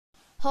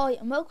Hi,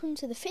 and welcome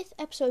to the 5th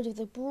episode of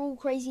the Brawl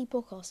Crazy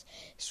podcast,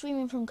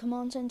 streaming from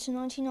Command Center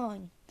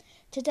 99.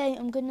 Today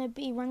I'm going to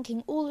be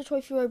ranking all the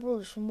Trophy Road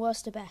Brawlers from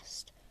worst to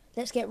best.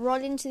 Let's get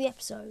right into the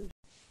episode.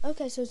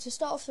 Okay, so to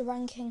start off the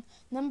ranking,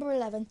 number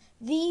 11,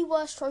 the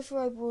worst Trophy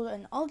Road Brawler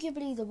and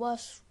arguably the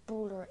worst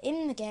brawler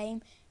in the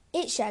game,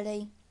 it's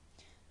Shelly.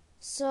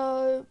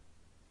 So,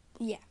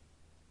 yeah,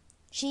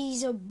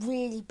 she's a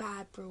really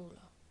bad brawler.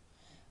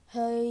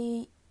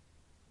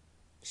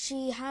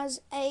 She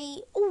has a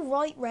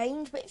alright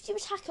range, but if you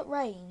attack at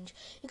range,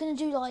 you're going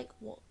to do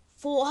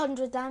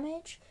 400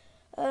 damage.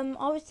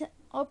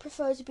 I'd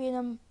prefer to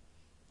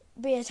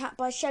be attacked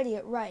by Shelly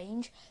at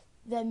range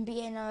than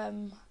being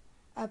a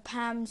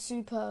Pam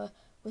super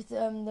with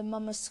the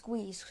Mama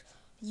Squeeze.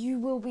 You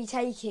will be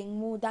taking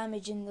more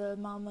damage in the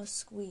Mama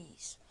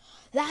Squeeze.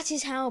 That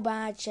is how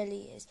bad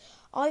Shelly is.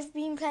 I've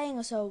been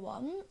playing her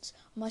once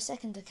on my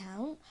second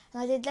account,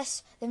 and I did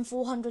less than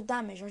 400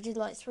 damage. I did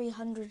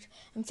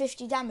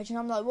 350 damage, and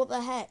I'm like, what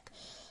the heck?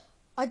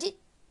 I did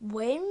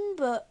win,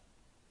 but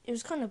it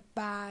was kind of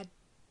bad,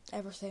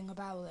 everything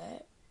about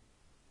it.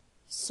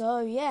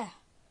 So, yeah.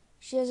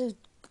 She has a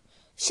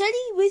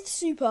Shelly with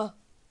super.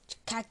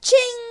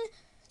 Ka-ching!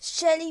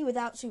 Shelly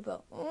without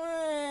super.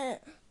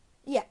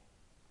 Yeah.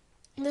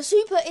 The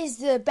super is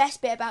the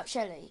best bit about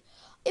Shelly.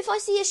 If I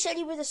see a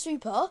Shelly with a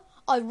super,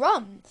 I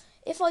run.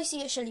 If I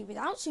see a Shelly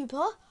without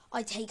super,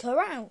 I take her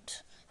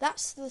out.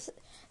 That's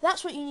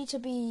what you need to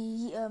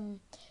be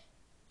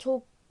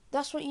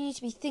That's what you need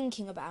to be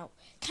thinking about.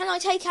 Can I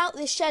take out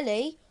this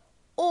Shelly,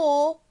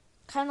 or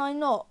can I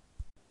not?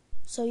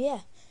 So yeah,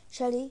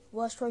 Shelly,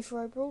 worst Trophy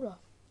Road Brawler.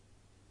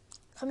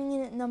 Coming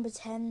in at number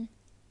 10,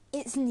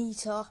 it's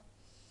Nita.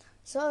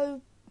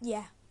 So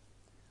yeah.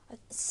 A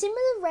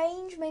similar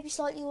range, maybe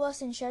slightly worse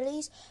than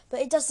Shelly's,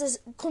 but it does this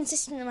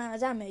consistent amount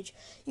of damage.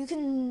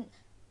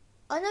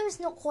 I know it's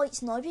not quite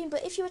sniping,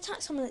 but if you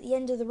attack someone at the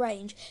end of the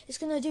range, it's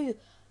going to do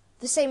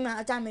the same amount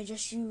of damage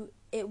as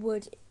it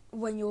would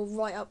when you're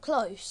right up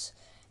close,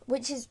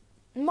 which is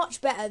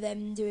much better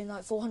than doing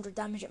 400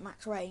 damage at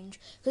max range.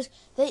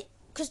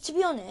 Because to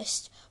be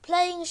honest,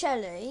 playing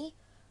Shelly,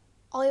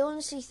 I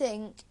honestly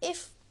think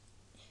if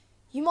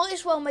you might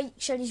as well make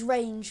Shelly's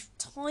range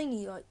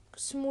tiny,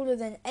 smaller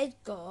than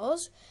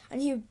Edgar's,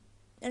 and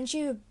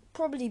she would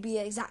probably be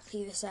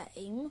exactly the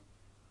same,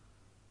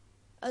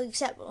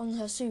 except on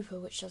her super,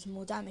 which does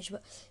more damage.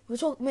 But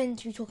we're meant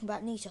to be talking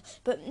about Nita.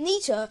 But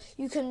Nita,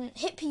 you can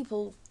hit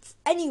people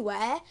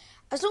anywhere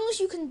as long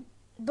as you can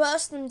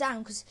burst them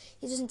down, because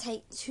it doesn't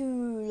take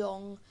too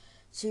long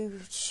to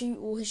shoot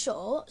all his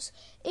shots.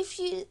 If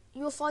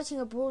you're fighting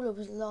a brawler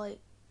with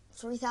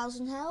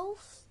 3,000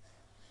 health,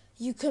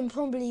 you can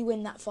probably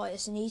win that fight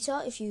as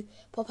Nita. If you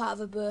pop out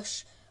of a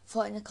bush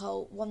fighting a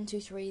Colt, 1,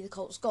 2, 3, the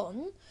Colt's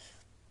gone.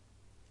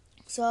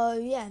 So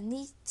yeah,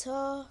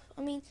 Nita,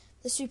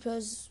 the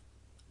super's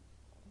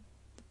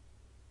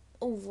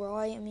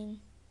alright.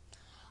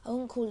 I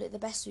wouldn't call it the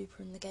best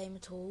super in the game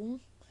at all.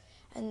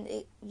 And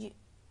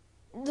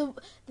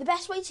the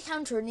best way to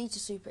counter a Nita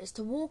super is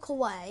to walk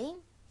away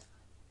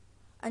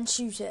and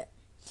shoot it.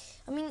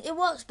 It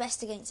works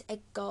best against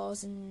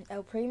Edgar's and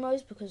El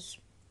Primo's because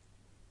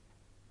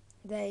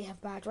they have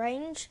bad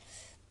range,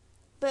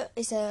 but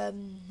it's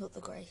not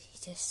the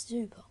greatest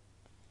super.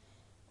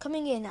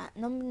 Coming in at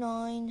number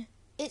 9,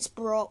 it's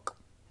Brock.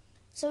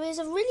 So he has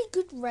a really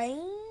good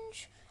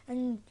range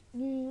and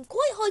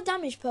quite high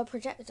damage per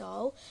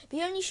projectile, but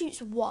he only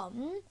shoots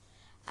one,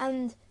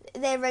 and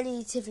they're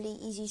relatively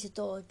easy to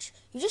dodge.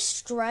 You just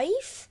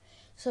strafe,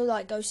 so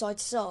go side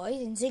to side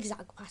in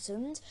zigzag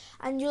patterns,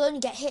 and you'll only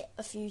get hit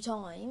a few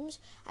times.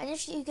 And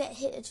if you get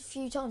hit a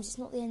few times, it's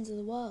not the end of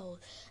the world,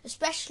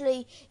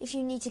 especially if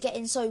you need to get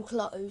in so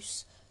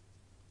close.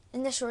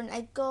 Unless you're an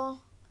Edgar,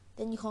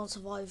 then you can't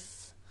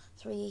survive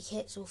 3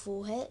 hits or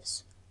 4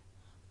 hits.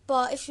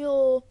 But if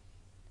you're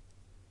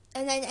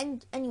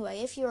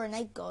if you're an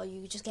Edgar,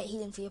 you just get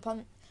healing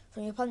from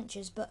your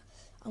punches. But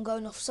I'm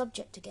going off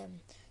subject again.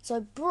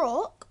 So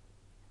Brock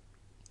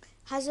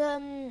has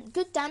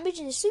good damage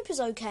and his super's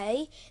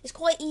okay. It's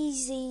quite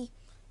easy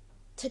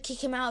to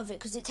kick him out of it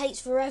because it takes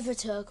forever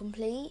to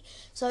complete.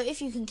 So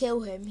if you can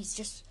kill him, he's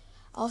just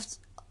while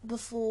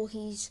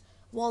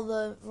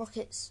the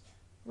rockets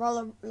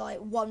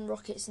one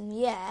rocket's in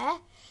the air,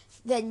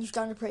 then you've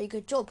done a pretty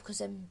good job, because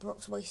then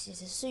Brock's wasted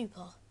his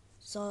super.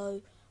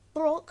 So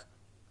Brock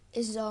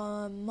is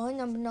my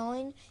number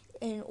 9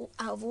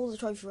 out of all the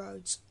Trophy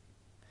Roads.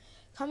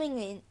 Coming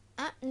in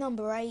at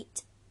number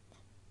 8,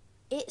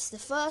 it's the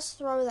first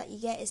thrower that you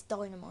get is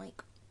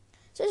Dynamite.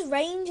 So his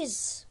range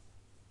is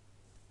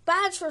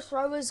bad for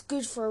throwers,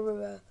 good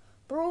for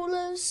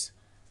brawlers,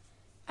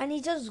 and he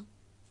does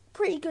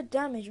pretty good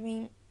damage.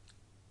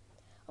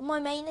 On my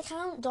main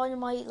account,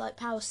 Dynamite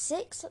power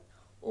 6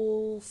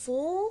 or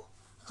 4,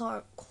 I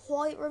can't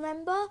quite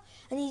remember,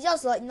 and he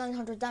does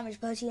 900 damage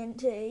per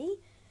TNT,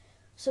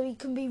 so he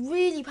can be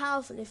really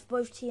powerful if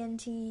both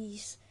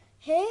TNTs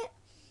hit.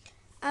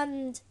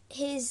 And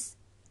his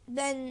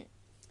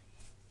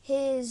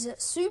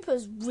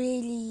super's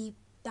really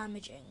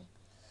damaging.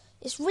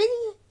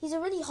 he's a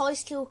really high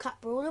skill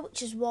cap brawler,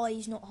 which is why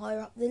he's not higher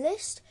up the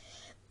list.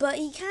 But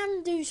he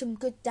can do some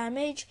good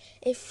damage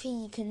if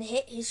he can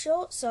hit his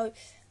shots. So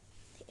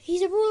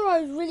he's a brawler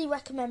I would really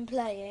recommend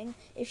playing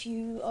if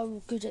you are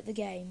good at the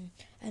game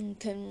and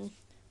can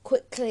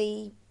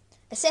quickly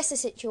assess the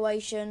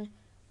situation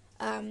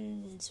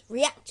and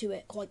react to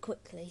it quite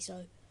quickly.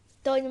 So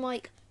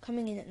Dynamite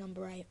coming in at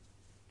number 8.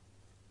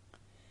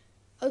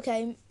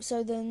 Okay,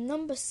 so the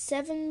number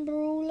 7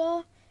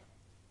 brawler,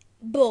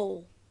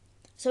 Bull.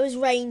 So his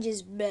range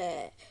is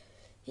bleh.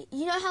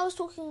 You know how I was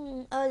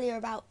talking earlier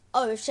about,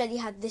 if Shelly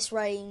had this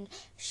range,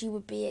 she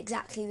would be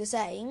exactly the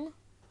same?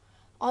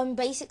 I'm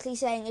basically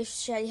saying if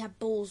Shelly had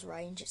Bull's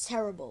range, it's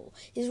terrible.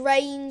 His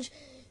range,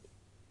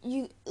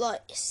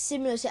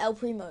 similar to El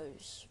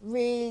Primo's,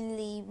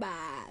 really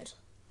bad.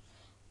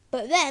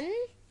 But then,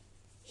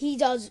 he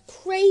does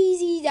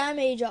crazy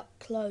damage up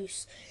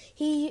close.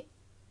 He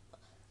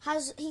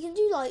can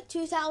do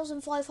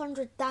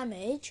 2,500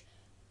 damage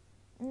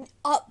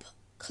up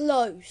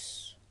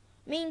close.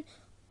 I mean,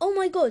 oh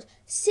my god,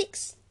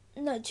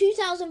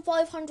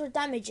 2,500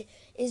 damage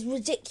is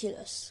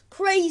ridiculous.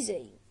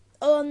 Crazy.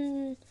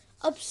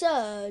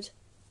 Absurd.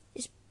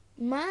 It's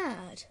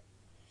mad.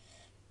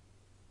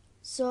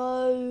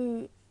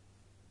 So,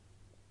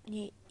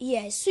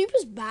 yeah,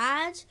 Super's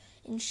bad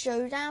in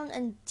Showdown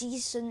and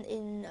decent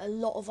in a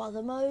lot of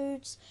other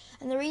modes.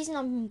 And the reason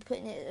I'm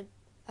putting it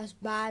as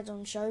bad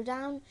on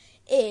Showdown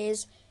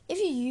is if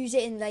you use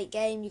it in late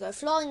game, you go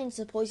flying into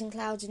the poison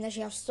clouds unless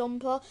you have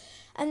Stomper,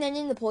 and then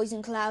in the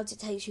poison clouds it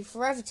takes you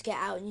forever to get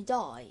out and you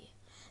die.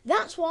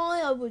 That's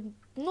why I would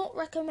not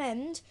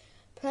recommend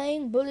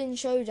playing Bull in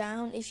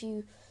Showdown if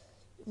you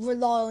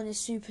rely on his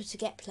super to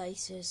get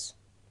places,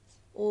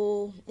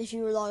 or if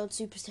you rely on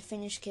supers to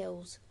finish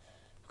kills,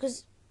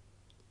 because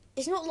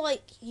it's not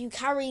like you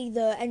carry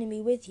the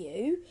enemy with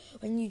you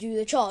when you do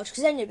the charge,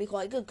 because then it'd be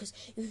quite good, because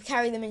you could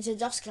carry them into the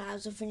dust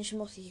clouds and finish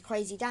them off with your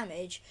crazy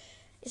damage.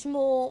 It's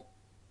more,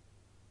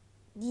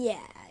 you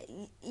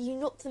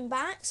knock them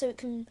back, so it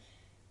can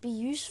be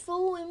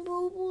useful in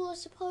Brawl Ball, I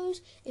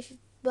suppose,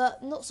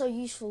 but not so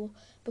useful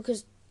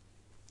because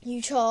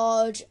you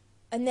charge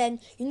and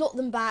then you knock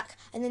them back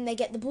and then they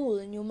get the ball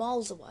and you're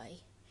miles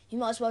away. You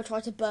might as well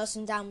try to burst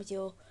them down with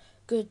your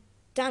good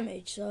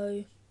damage.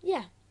 So,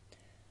 yeah.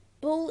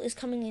 Bull is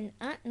coming in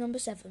at number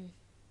 7.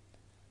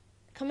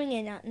 Coming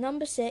in at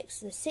number 6,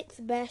 the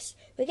 6th best.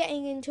 We're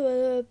getting into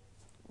a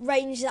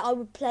range that I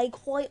would play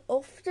quite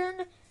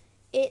often.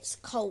 It's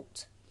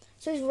Colt.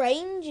 So his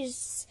range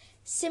is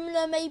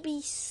similar,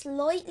 maybe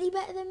slightly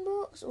better than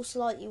Brock's or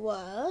slightly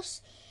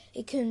worse.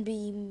 It can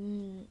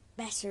be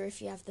better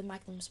if you have the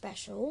Magnum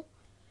Special.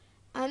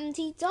 And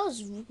he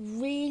does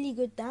really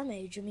good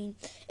damage. I mean,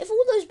 if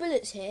all those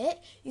bullets hit,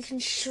 you can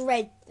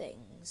shred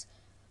things.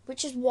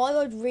 Which is why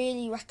I'd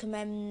really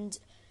recommend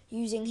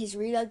using his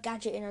reload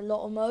gadget in a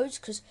lot of modes,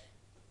 because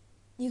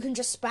you can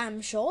just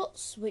spam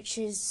shots, which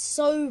is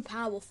so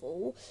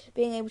powerful.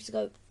 Being able to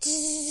go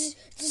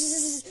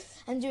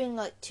and doing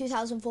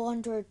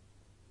 2,400,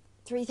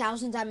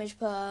 3,000 damage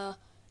per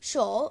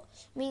shot.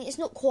 I mean, it's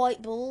not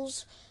quite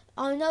Bull's.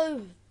 I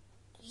know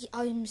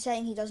I'm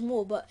saying he does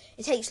more, but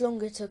it takes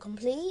longer to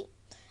complete,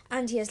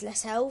 and he has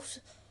less health.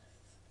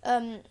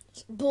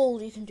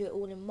 Bull, you can do it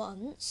all in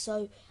once.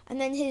 So,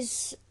 and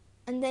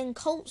then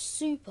Colt's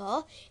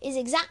super is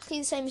exactly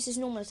the same as his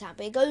normal attack,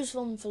 but it goes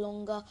on for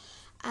longer,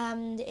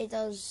 and it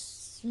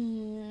does,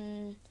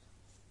 and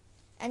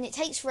it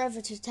takes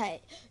forever to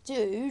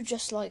do,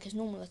 just like his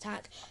normal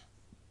attack,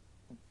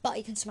 but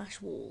he can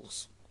smash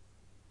walls.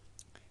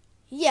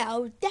 Yeah, I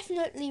would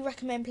definitely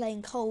recommend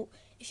playing Colt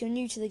if you're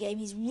new to the game.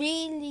 He's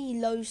really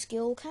low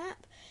skill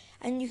cap,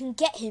 and you can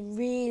get him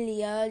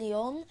really early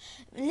on.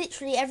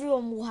 Literally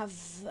everyone will have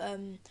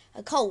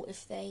a Colt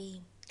if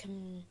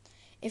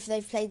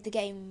they've played the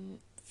game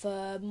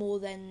for more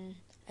than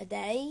a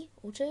day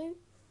or two.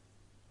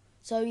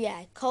 So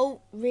yeah,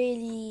 Colt,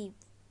 really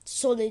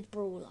solid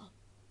brawler.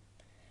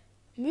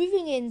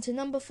 Moving into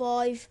number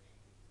 5,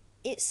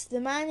 it's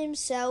the man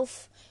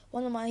himself,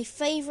 one of my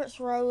favourite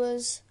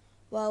throwers.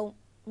 Well,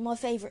 my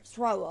favourite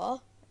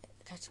thrower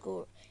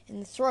in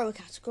the thrower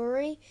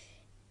category,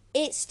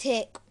 it's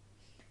Tick.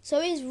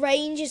 So his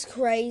range is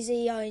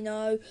crazy, I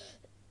know.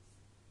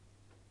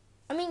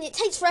 I mean, it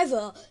takes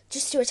forever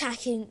just to attack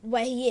him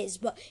where he is,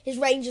 but his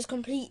range is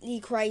completely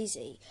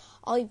crazy.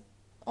 I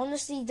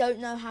honestly don't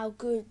know how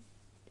good.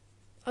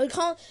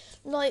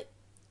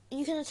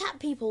 You can attack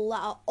people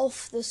that are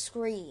off the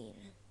screen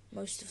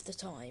most of the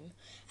time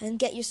and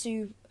get your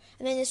super.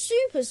 And then his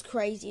super's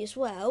crazy as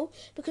well,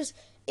 because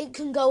it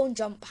can go on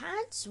jump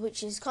pads,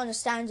 which is kind of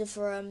standard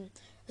for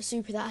a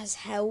super that has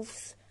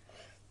health.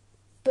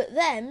 But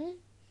then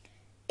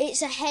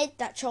it's a head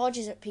that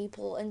charges at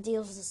people and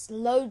deals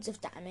loads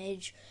of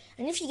damage.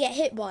 And if you get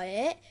hit by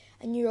it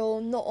and you're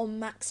not on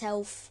max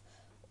health,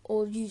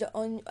 or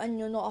and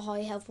you're not a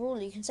high health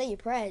brawler, you can say your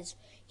prayers.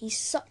 He's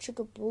such a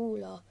good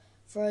brawler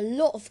for a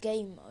lot of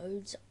game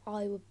modes.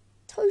 I would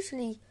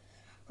totally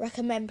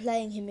recommend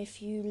playing him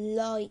if you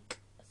like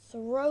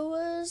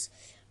throwers.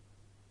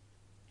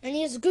 And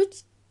he has good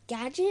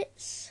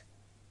gadgets.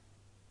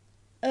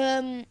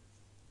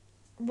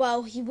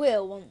 Well, he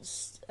will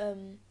once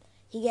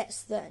he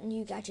gets the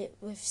new gadget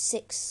with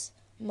 6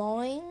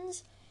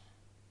 mines,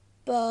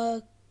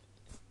 but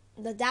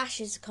the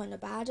dash is kind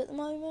of bad at the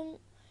moment.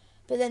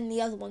 But then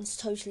the other one's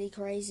totally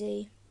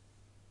crazy.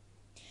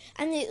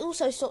 And it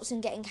also stops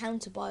him getting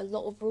countered by a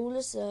lot of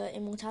brawlers,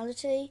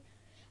 immortality.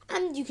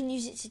 And you can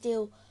use it to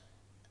deal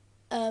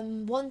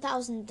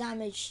 1,000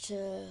 damage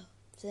to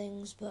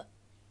things. But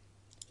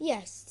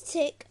yes,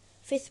 tick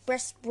 5th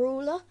best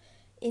brawler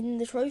in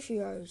the trophy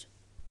road.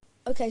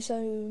 Okay, so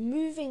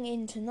moving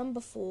into number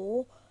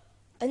 4,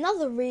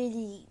 another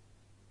really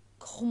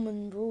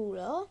common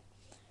brawler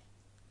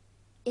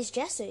is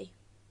Jessie.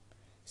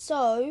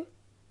 So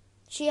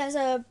she has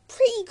a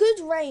pretty good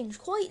range,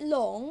 quite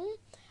long,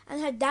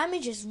 and her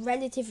damage is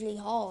relatively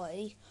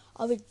high.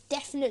 I would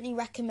definitely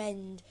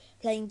recommend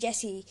playing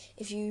Jessie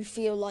if you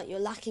feel like you're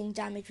lacking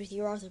damage with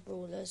your other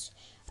brawlers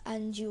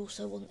and you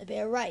also want a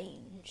bit of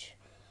range.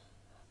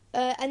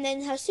 And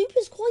then her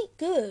super's quite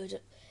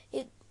good.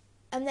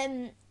 And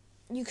then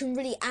you can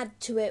really add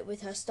to it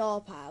with her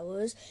star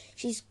powers.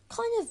 She's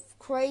kind of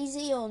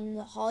crazy on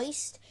the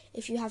heist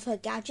if you have her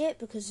gadget,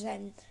 because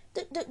then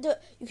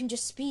you can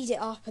just speed it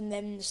up and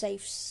then the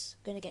safe's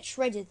going to get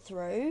shredded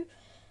through.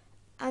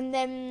 And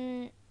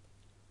then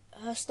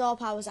her star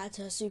powers add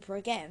to her super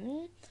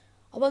again.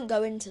 I won't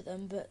go into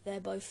them, but they're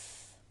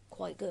both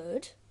quite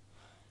good.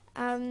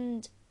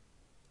 And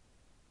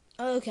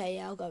okay,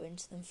 yeah, I'll go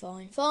into them.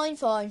 Fine.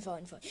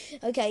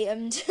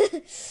 Okay,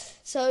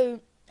 so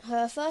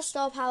her first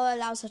star power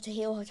allows her to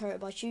heal her turret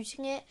by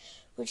shooting it,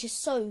 which is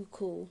so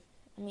cool.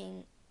 I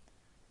mean,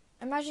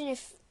 imagine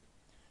if,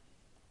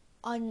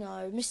 I don't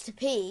know, Mr.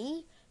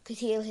 P could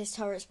heal his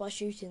turrets by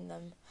shooting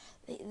them.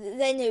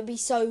 Then it would be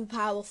so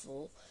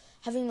powerful.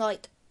 Having,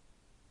 like,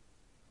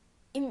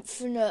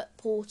 infinite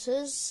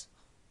porters,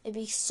 it'd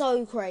be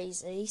so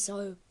crazy.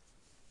 So,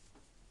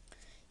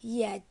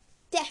 yeah,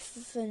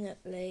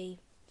 definitely.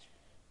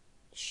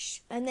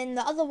 And then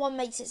the other one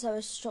makes it so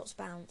his shots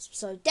bounce.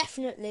 So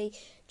definitely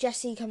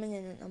Jessie coming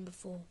in at number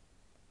 4.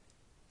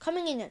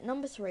 Coming in at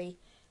number 3,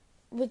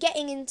 we're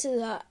getting into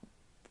the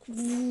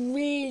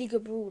really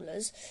good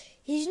brawlers.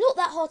 He's not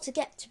that hard to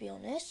get, to be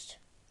honest.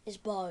 Is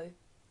Bo.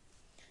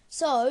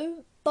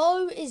 So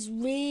Bo is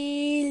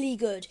really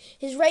good.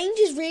 His range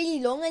is really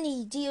long and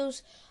he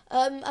deals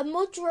a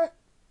moderate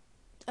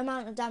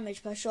amount of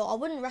damage per shot. I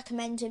wouldn't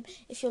recommend him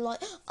if you're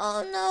like,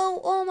 oh no,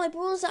 all my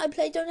brawlers that I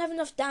play don't have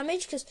enough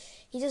damage, because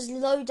he does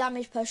low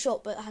damage per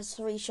shot but has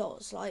 3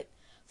 shots, like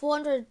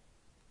 400.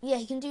 Yeah,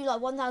 he can do like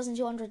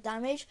 1,200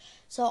 damage.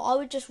 So I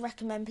would just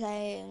recommend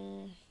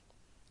playing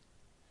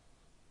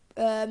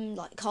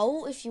like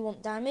Cole if you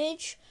want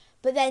damage.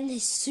 But then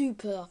his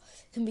super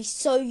can be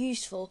so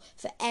useful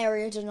for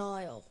area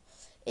denial.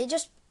 If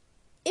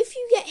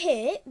you get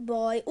hit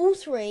by all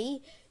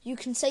 3, you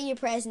can say your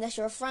prayers unless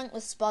you're a Frank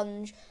with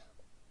Sponge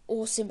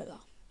or similar.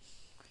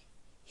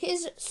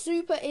 His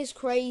super is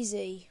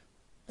crazy,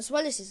 as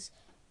well as his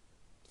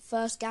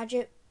first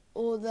gadget,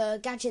 or the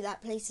gadget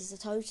that places a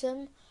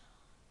totem.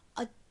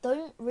 I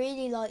don't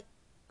really like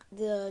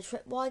the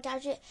tripwire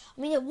gadget.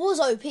 I mean, it was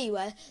OP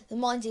where the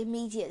mines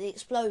immediately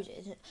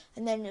exploded,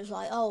 and then it was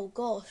like, oh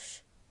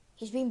gosh,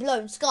 he's been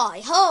blown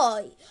sky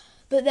high.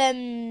 But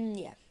then,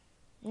 yeah,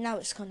 now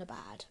it's kind of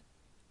bad.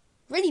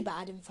 Really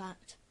bad, in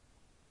fact.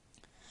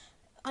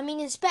 I mean,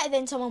 it's better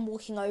than someone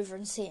walking over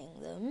and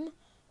seeing them.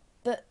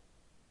 But,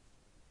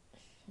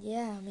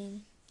 yeah, I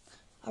mean,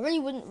 I really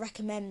wouldn't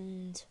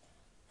recommend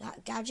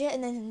that gadget.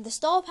 And then the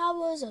star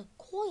powers are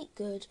quite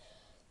good.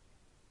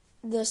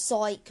 The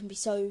sight can be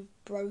so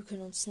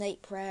broken on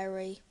Snake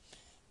Prairie,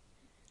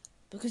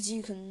 because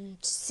you can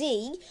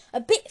see a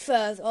bit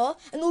further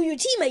and all your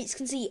teammates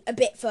can see a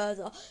bit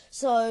further.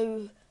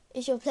 So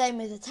if you're playing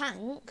with a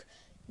tank,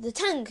 the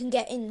tank can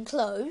get in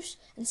close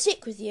and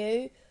stick with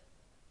you,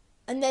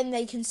 and then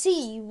they can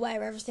see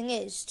where everything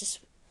is,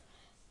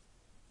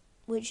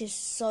 which is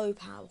so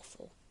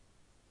powerful.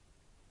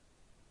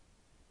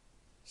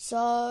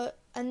 So,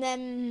 and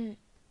then,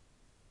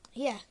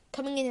 yeah,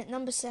 coming in at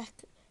number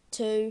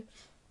 2,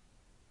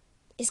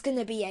 it's going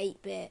to be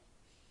 8-bit.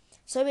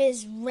 So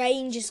his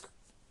range is,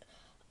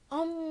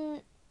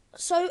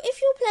 so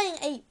if you're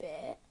playing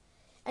 8-bit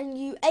and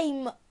you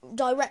aim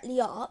directly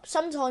up,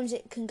 sometimes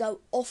it can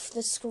go off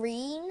the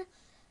screen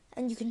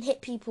and you can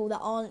hit people that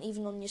aren't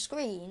even on your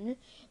screen,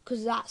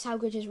 because that's how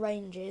good his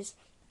range is.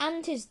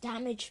 And his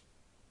damage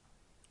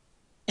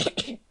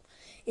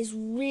is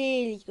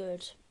really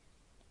good.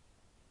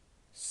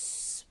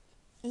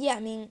 Yeah, I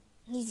mean,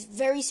 he's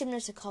very similar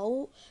to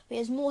Colt, but he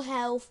has more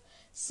health,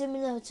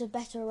 similar to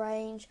better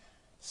range,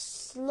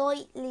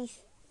 slightly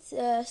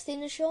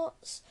thinner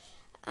shots,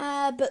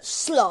 but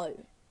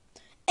slow.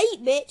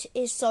 8-bit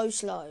is so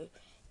slow.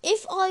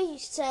 If I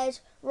said,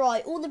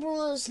 right, all the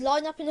brawlers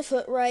line up in a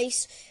foot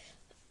race,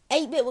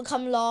 8-bit would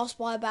come last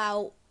by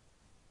about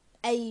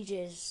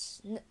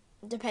ages,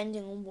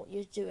 depending on what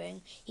you're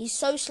doing. He's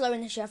so slow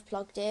unless you have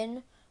plugged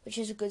in, which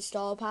is a good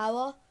star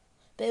power.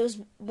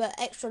 but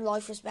extra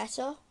life was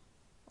better.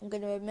 I'm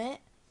going to admit.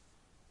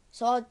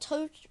 So I'd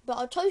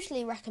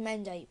totally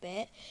recommend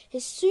 8-bit.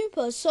 His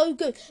super is so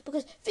good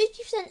because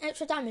 50%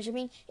 extra damage. I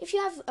mean, if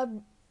you have a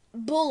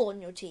bull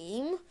on your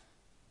team,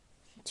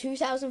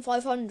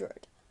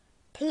 2,500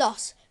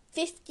 plus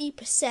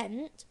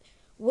 50%,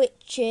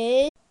 which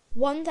is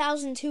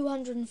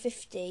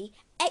 1,250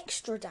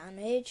 extra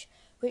damage,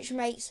 which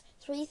makes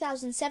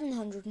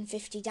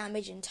 3,750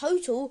 damage in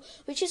total,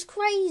 which is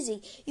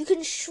crazy. You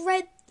can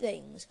shred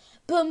things.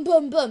 Boom,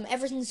 boom, boom.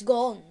 Everything's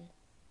gone.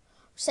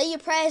 Say your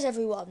prayers,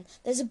 everyone.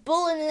 There's a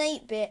bull in an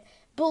 8-bit.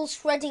 Bull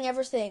shredding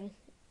everything.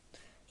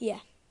 Yeah.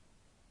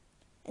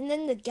 And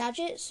then the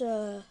gadgets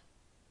are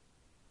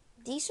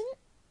decent,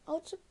 I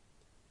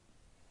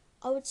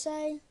would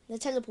say. The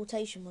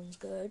teleportation one's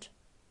good.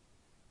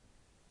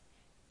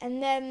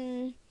 And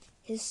then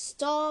his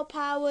star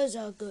powers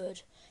are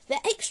good. The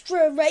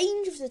extra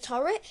range of the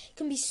turret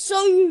can be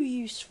so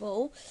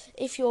useful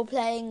if you're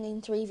playing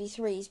in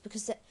 3v3s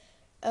because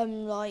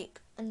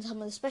and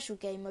some of the special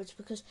game modes,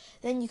 because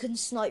then you can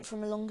snipe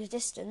from a longer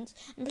distance.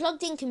 And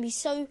plugged in can be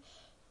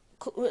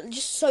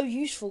just so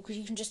useful because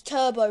you can just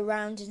turbo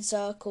round in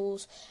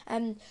circles.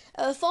 And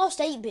a fast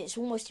 8-bit is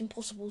almost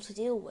impossible to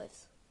deal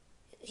with.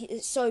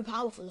 It's so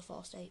powerful, a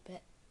fast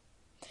 8-bit.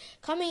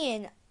 Coming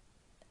in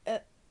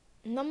at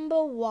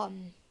number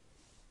 1,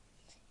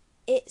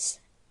 it's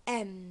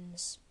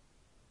Ems.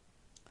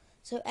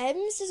 So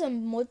Ems is a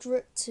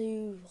moderate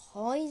to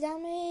high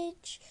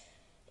damage,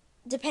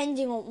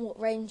 depending on what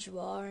range you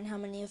are and how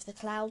many of the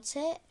clouds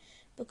hit,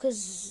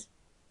 because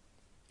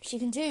she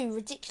can do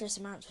ridiculous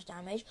amounts of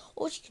damage,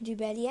 or she can do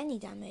barely any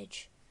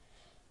damage.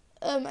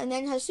 And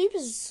then her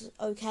super's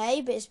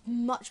okay, but it's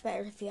much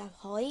better if you have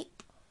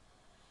hype.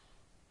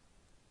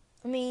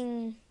 I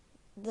mean,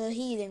 the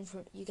healing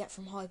you get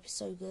from hype is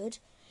so good.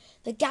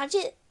 The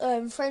gadget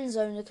friend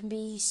zoner can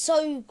be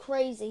so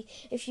crazy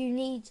if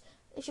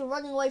you're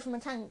running away from a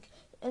tank,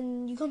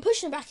 and you can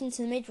push them back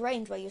into the mid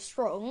range where you're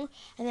strong,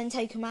 and then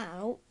take them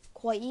out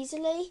quite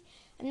easily.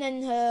 And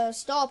then her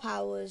star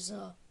powers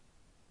are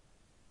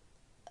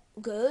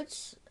good.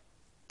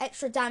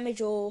 Extra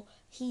damage or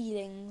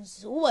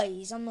healings,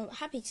 always. I'm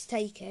happy to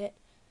take it.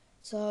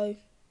 So,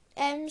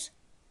 Ems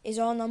is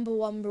our number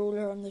 1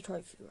 brawler on the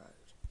trophy road.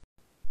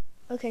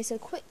 Okay, so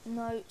quick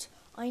note.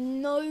 I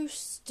know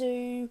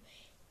Stu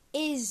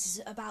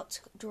is about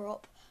to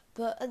drop,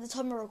 but at the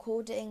time of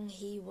recording,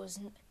 he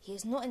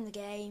is not in the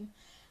game,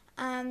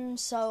 and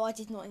so I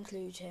did not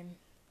include him.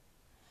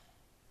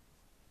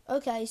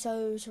 Okay,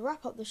 so to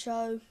wrap up the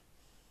show,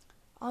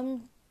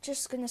 I'm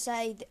just going to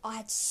say that I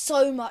had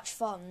so much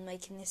fun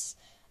making this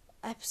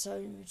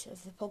episode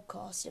of the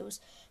podcast. It was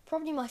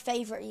probably my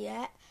favourite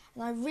yet,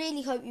 and I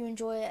really hope you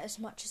enjoy it as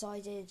much as I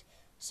did.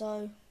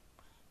 So,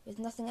 with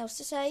nothing else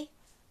to say,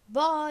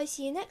 bye,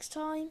 see you next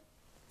time,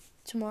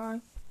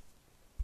 tomorrow.